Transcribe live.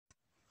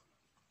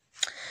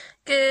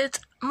Good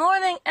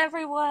morning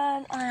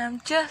everyone, I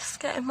am just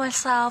getting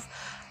myself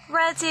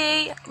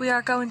ready. We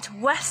are going to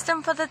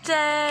Weston for the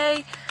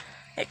day.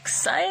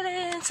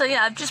 Exciting. So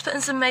yeah, I'm just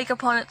putting some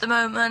makeup on at the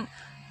moment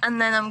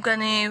and then I'm going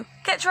to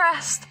get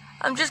dressed.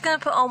 I'm just going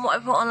to put on what I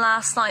put on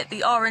last night,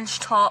 the orange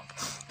top,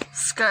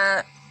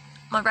 skirt,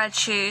 my red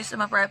shoes and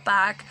my red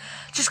bag,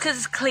 just because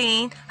it's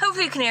clean.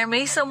 Hopefully you can hear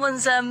me.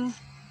 Someone's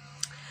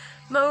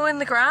mowing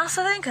the grass,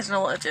 I think. I don't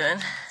know what they're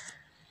doing.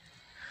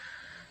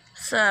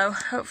 So,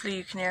 hopefully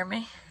you can hear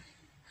me.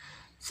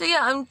 So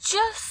yeah, I'm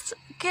just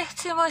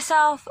getting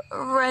myself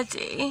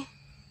ready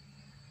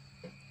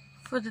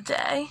for the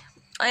day.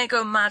 I ain't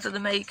going mad with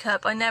the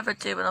makeup. I never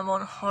do when I'm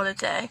on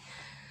holiday.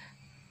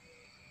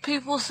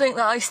 People think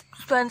that I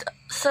spend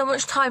so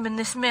much time in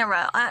this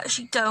mirror. I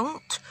actually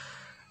don't.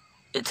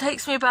 It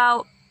takes me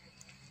about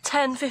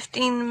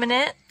 10-15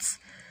 minutes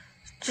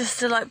just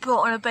to like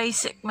put on a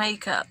basic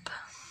makeup.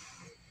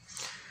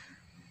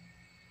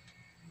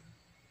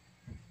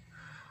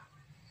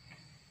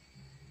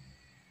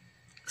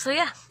 So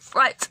yeah,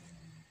 right,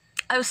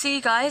 I will see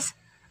you guys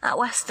at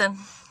Weston.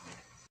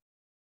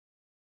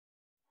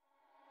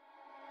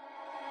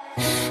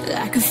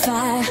 Like a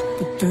fire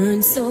that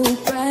burns so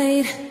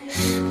bright,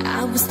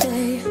 I was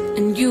day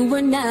and you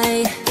were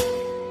night.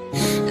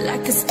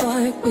 Like a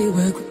spark we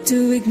were quick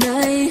to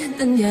ignite.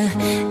 Then you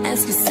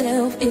ask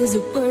yourself, is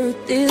it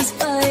worth this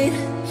fight?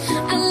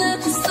 I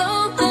love you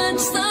so much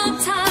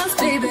sometimes,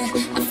 baby,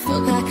 I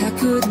felt like I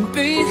couldn't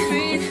breathe.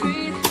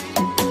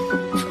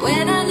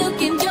 When I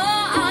look in your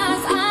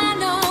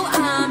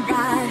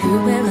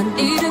where I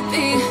need to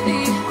be.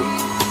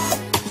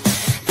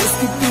 This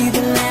could be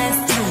the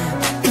last time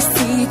we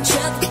see each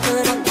other,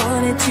 but I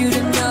wanted you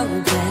to know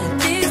that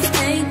this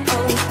ain't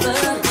over.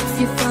 If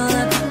you fall,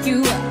 I'll pick you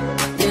up.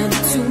 Never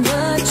too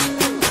much.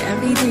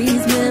 Carry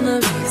these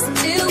memories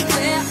till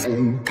we're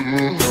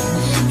older.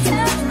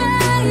 Catch me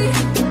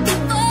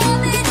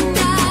falling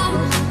down.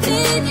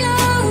 Need you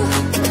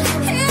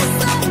here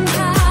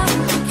somehow.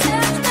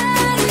 Catch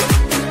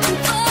me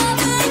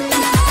falling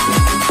down.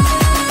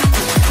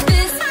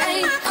 This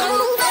ain't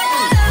over.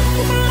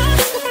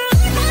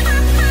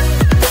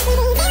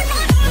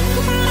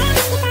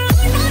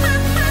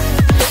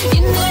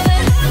 You know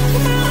it. You know it. You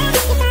know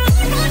it.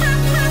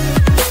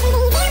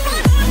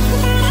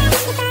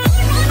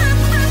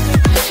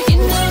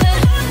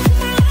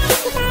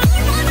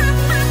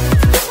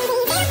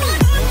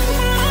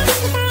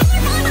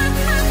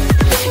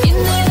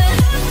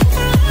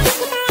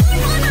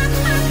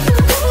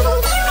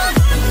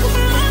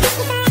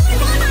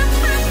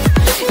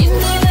 You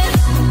know it.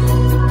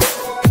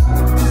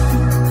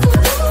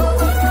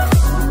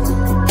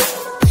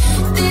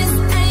 This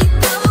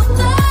ain't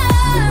over.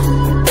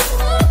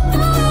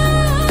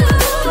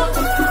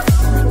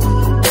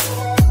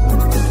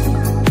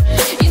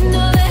 You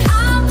know that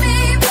I'll be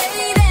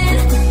waiting.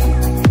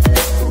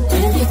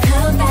 When you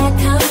come back,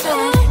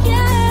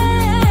 yeah.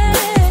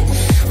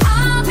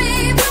 I'll be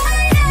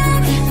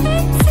waiting.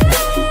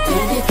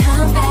 When you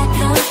come back,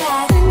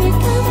 when you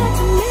come back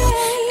to me.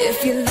 If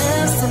you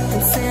love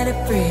something, set it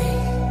free.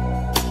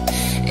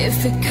 If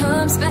it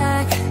comes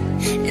back,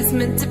 it's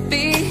meant to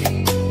be.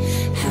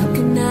 How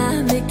can I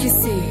make you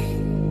see?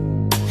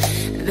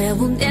 There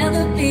will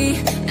never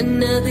be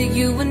another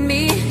you and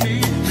me.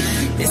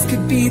 This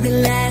could be the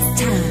last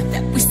time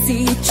that we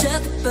see each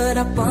other, but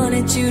I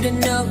wanted you to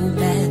know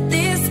that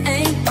this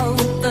ain't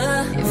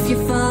over. If you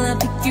fall, I'll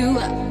pick you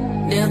up.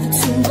 Never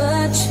too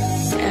much.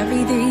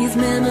 Carry these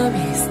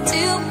memories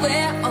till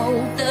we're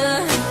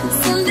older.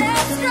 So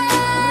let's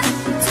try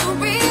to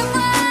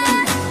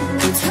rewind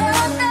and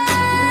turn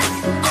back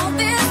all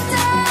this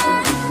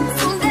time.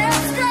 So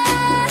let's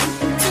try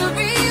to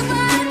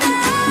rewind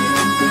now.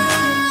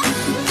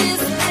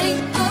 This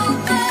ain't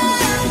over.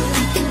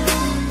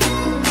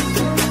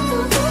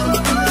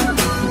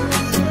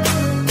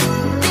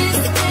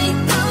 This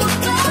ain't over. This ain't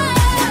over.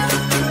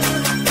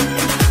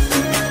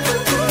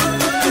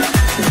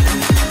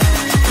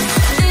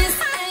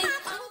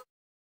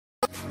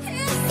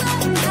 Here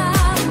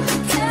somehow,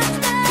 catch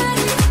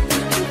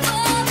me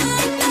falling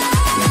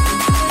down.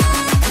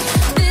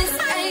 This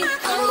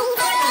ain't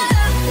over.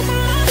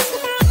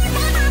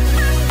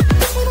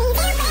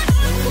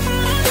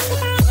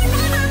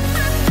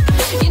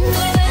 You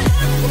know it.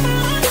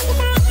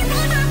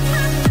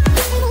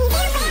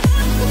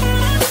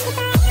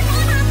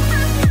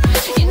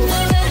 You know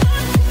it.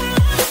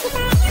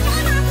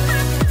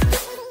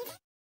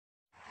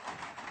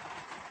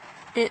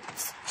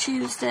 It's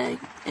Tuesday,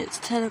 it's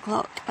 10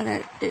 o'clock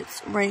and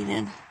it's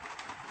raining.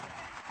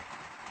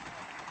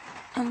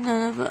 And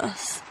none of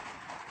us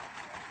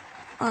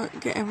aren't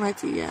getting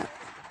ready yet.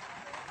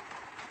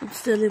 I'm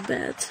still in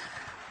bed.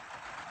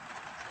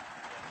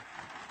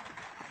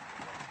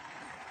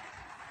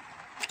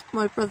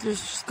 My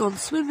brother's just gone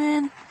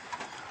swimming.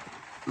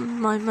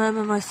 My mum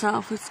and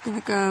myself is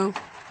going to go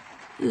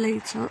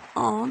later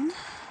on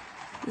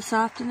this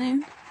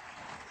afternoon.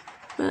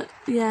 But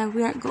yeah,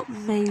 we haven't got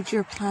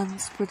major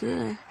plans for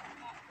today.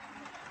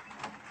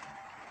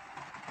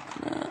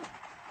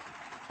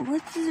 Why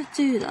did it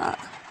do that?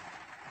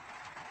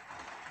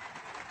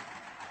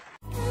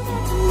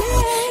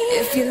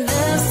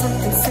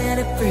 something, set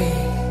it free.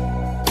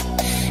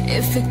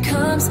 If it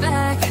comes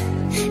back,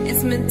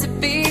 it's meant to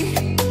be.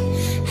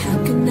 How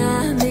can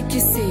I make you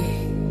see?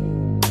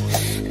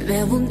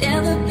 There will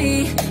never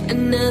be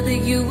another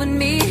you and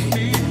me.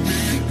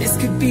 This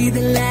could be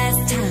the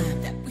last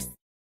time that we...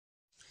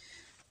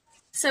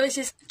 So it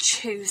is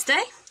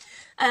Tuesday.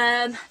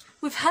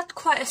 We've had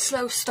quite a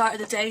slow start of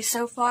the day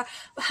so far.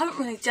 We haven't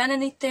really done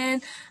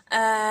anything.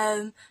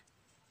 Have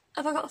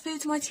I got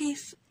food in my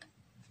teeth?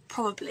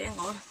 Probably, hang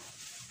on.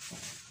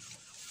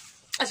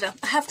 I don't know,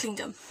 I have cleaned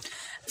them.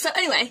 So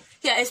anyway,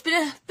 yeah, it's been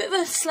a bit of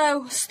a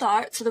slow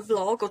start to the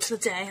vlog, or to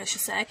the day I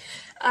should say.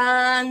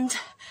 And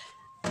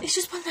it's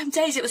just one of them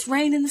days. It was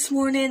raining this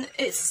morning.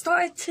 It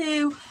started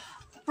to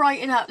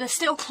brighten up. There's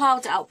still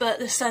clouds out, but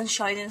the sun's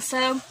shining.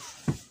 So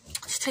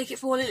just take it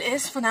for what it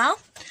is for now.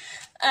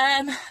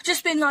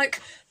 Just been like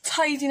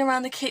tidying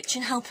around the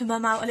kitchen, helping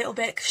Mum out a little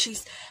bit because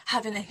she's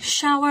having a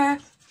shower.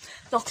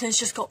 Lachlan's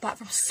just got back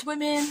from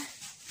swimming.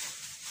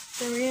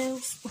 There he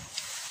is.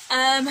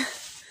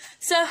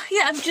 So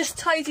yeah, I'm just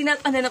tidying up,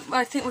 and then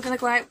I think we're gonna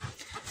go out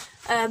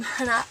and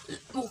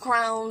walk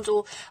around.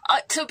 Or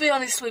to be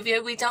honest with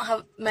you, we don't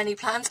have many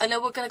plans. I know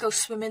we're gonna go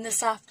swimming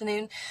this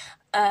afternoon,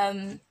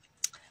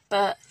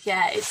 but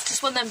yeah, it's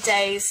just one of them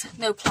days.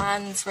 No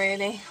plans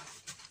really.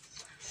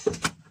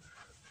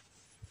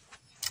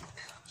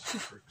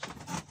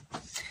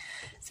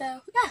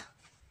 So yeah,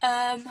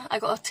 I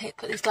gotta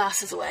put these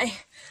glasses away.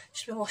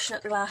 Just been washing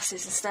up the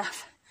glasses and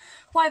stuff,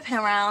 wiping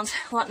around,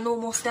 like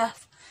normal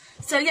stuff.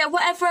 So yeah,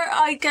 whatever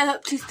I get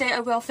up to today, I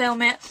will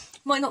film it.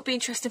 Might not be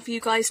interesting for you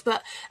guys,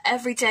 but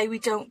every day we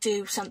don't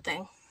do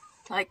something.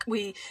 Like,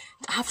 we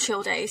have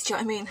chill days, do you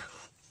know what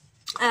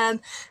I mean?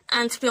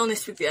 And to be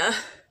honest with you,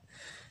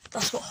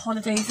 that's what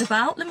holidays are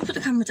about. Let me put the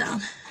camera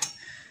down.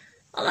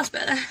 Oh, that's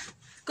better.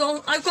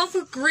 I've gone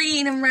for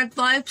green and red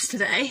vibes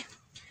today.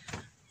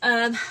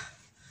 I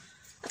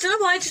don't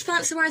know why I just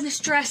fancy wearing this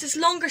dress. It's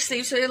longer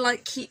sleeves, so it'll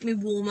like keep me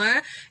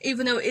warmer,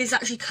 even though it is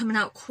actually coming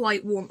out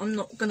quite warm. I'm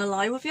not gonna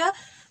lie with you.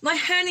 My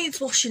hair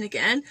needs washing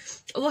again.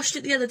 I washed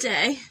it the other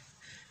day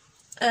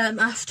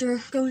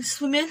after going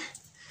swimming,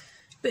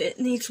 but it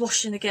needs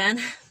washing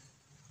again.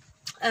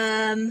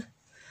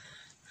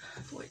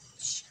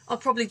 Which I'll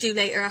probably do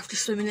later after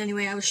swimming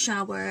anyway. I will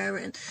shower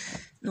and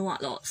all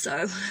that lot.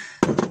 So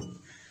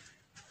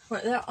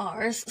right, they're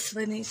ours, so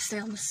they need to stay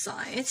on the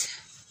side.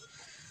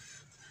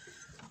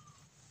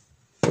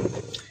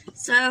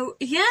 So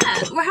yeah,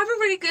 we're having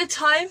a really good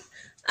time.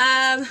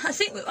 I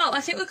think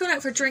we're going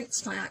out for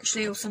drinks tonight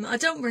actually, or something. I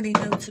don't really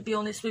know, to be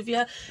honest with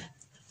you.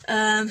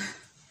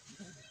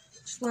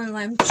 Just one of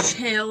them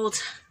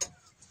chilled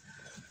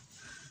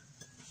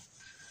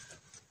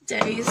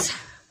days,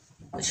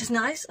 which is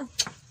nice.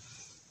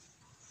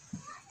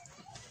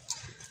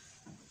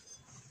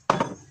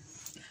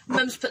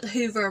 Mum's put the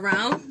Hoover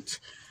around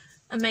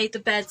and made the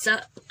beds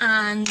up,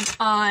 and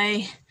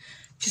I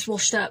just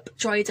washed up,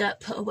 dried up,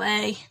 put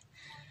away.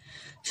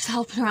 Just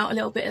helping her out a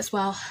little bit as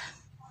well.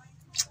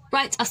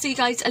 Right, I'll see you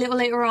guys a little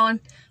later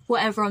on,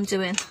 whatever I'm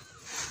doing.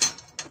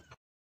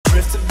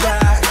 Drifted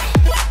back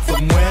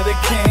from where they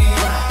came,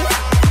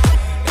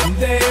 and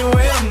they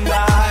will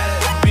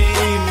not be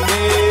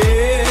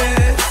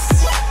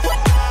missed.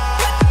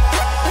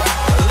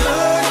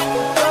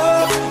 Look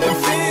up and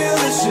feel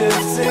the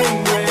shifting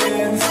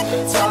winds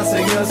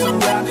tossing us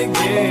around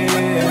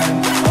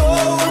again.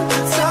 Hold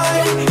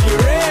tight, you're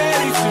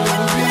ready to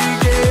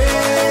begin,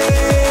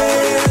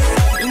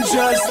 and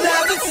just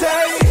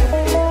levitate.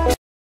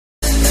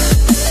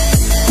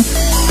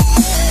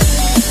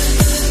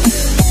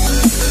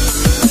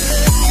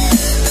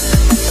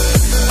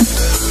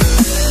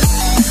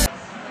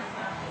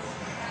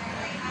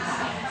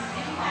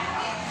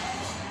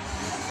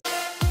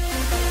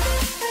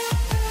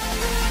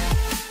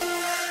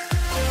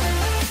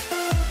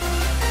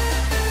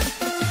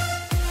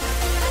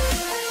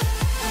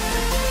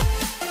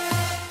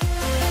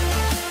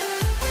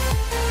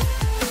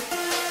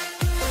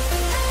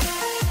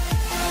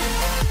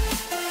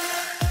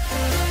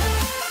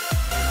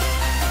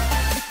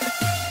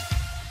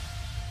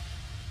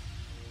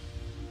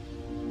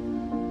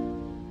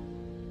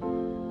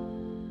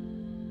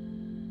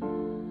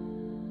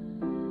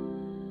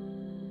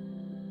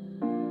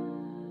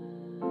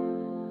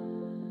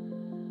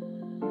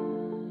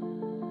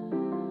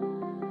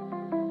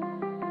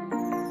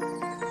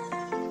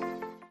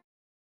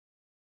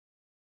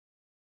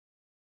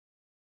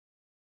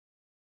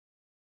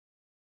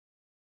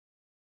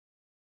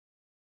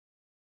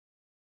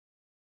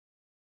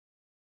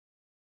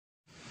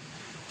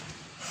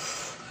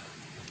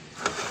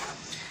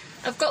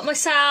 I've got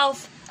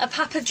myself a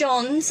Papa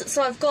John's,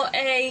 so I've got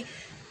a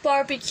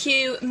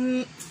barbecue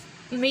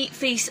meat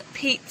feast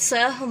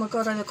pizza. Oh my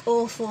god, I look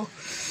awful.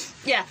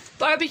 Yeah,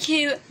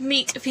 barbecue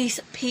meat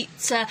feast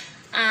pizza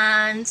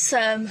and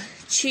some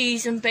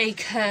cheese and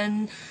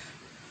bacon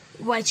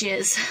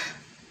wedges.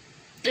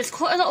 There's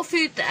quite a lot of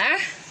food there.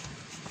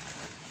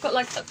 Got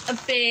like a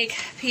big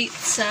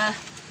pizza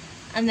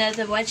and they're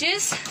the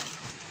wedges.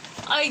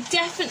 I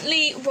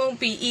definitely won't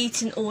be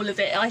eating all of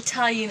it, I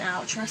tell you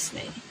now, trust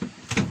me.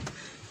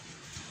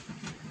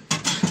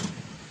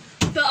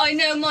 I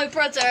know my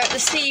brother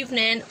this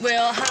evening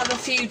will have a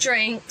few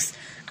drinks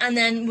and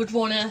then would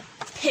want to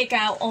pig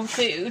out on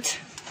food.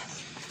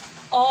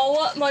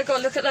 Oh my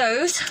god, look at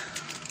those.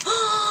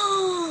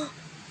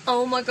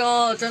 Oh my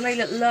god, don't they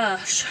look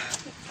lush?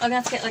 I'm gonna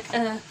have to get like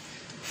a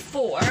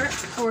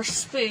fork or a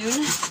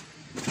spoon.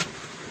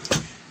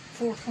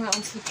 Fork out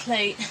onto the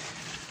plate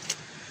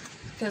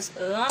because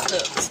that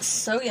looks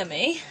so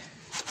yummy.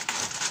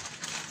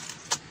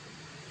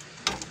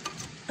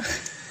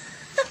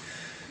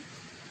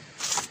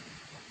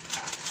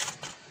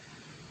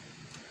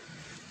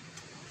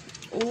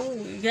 Oh,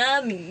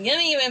 yummy,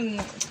 yummy, yummy.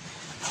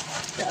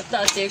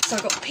 That'll do because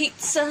I've got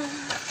pizza.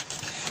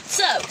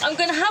 So, I'm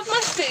going to have my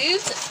food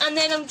and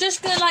then I'm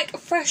just going to like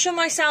freshen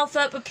myself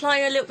up, apply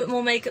a little bit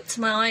more makeup to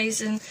my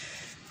eyes and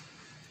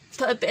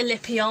put a bit of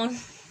lippy on.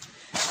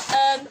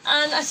 And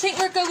I think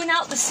we're going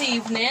out this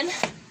evening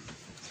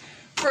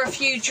for a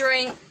few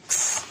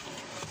drinks.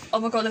 Oh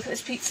my god, look at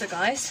this pizza,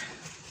 guys.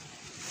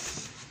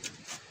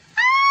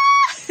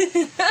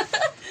 Ah!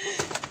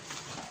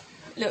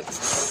 Looks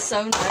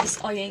so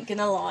nice, I ain't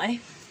gonna lie.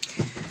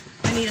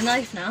 I need a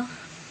knife now.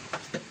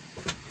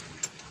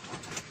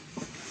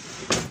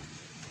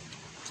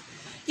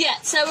 Yeah,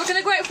 so we're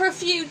gonna go out for a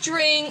few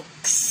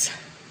drinks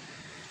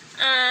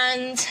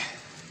and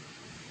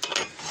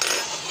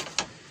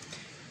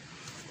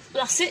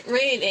that's it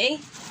really,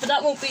 but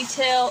that won't be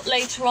till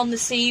later on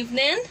this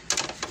evening.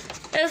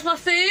 There's my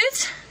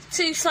food,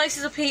 2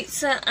 slices of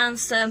pizza and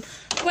some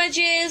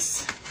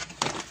wedges,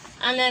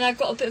 and then I've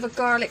got a bit of a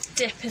garlic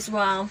dip as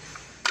well.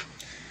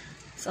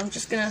 So I'm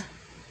just gonna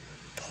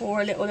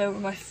pour a little over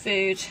my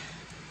food.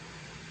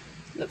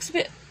 Looks a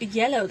bit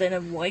yellow than a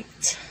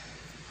white,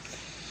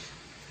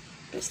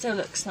 but it still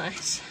looks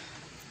nice.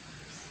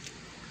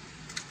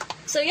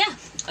 So yeah,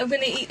 I'm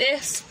gonna eat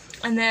this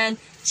and then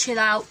chill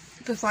out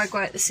before I go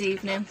out this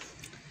evening.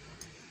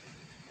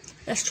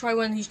 Let's try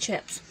one of these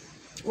chips,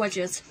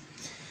 wedges.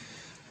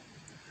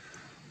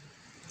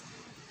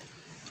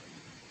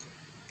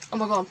 Oh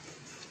my god.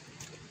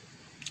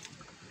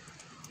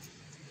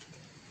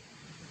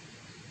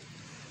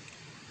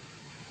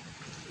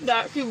 They're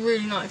actually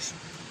really nice.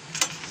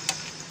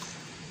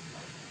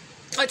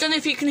 I don't know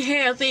if you can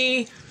hear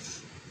the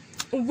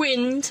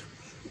wind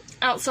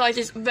outside.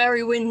 Is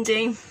very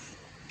windy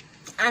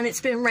and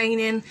it's been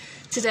raining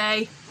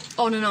today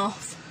on and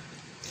off,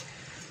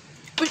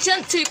 which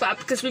isn't too bad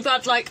because we've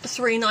had like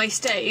 3 nice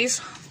days,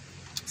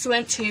 so it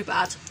ain't too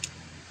bad.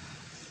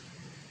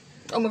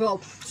 Oh my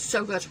god,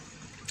 so good.